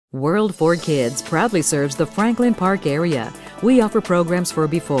World for Kids proudly serves the Franklin Park area. We offer programs for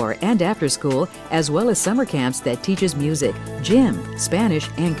before and after school, as well as summer camps that teaches music, gym, Spanish,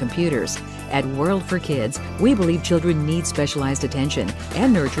 and computers. At World for Kids, we believe children need specialized attention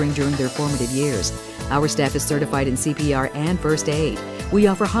and nurturing during their formative years. Our staff is certified in CPR and first aid. We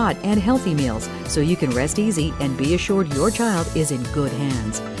offer hot and healthy meals so you can rest easy and be assured your child is in good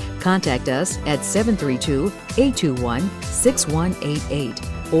hands. Contact us at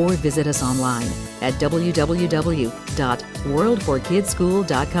 732-821-6188 or visit us online at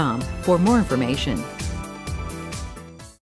www.worldforkidsschool.com for more information.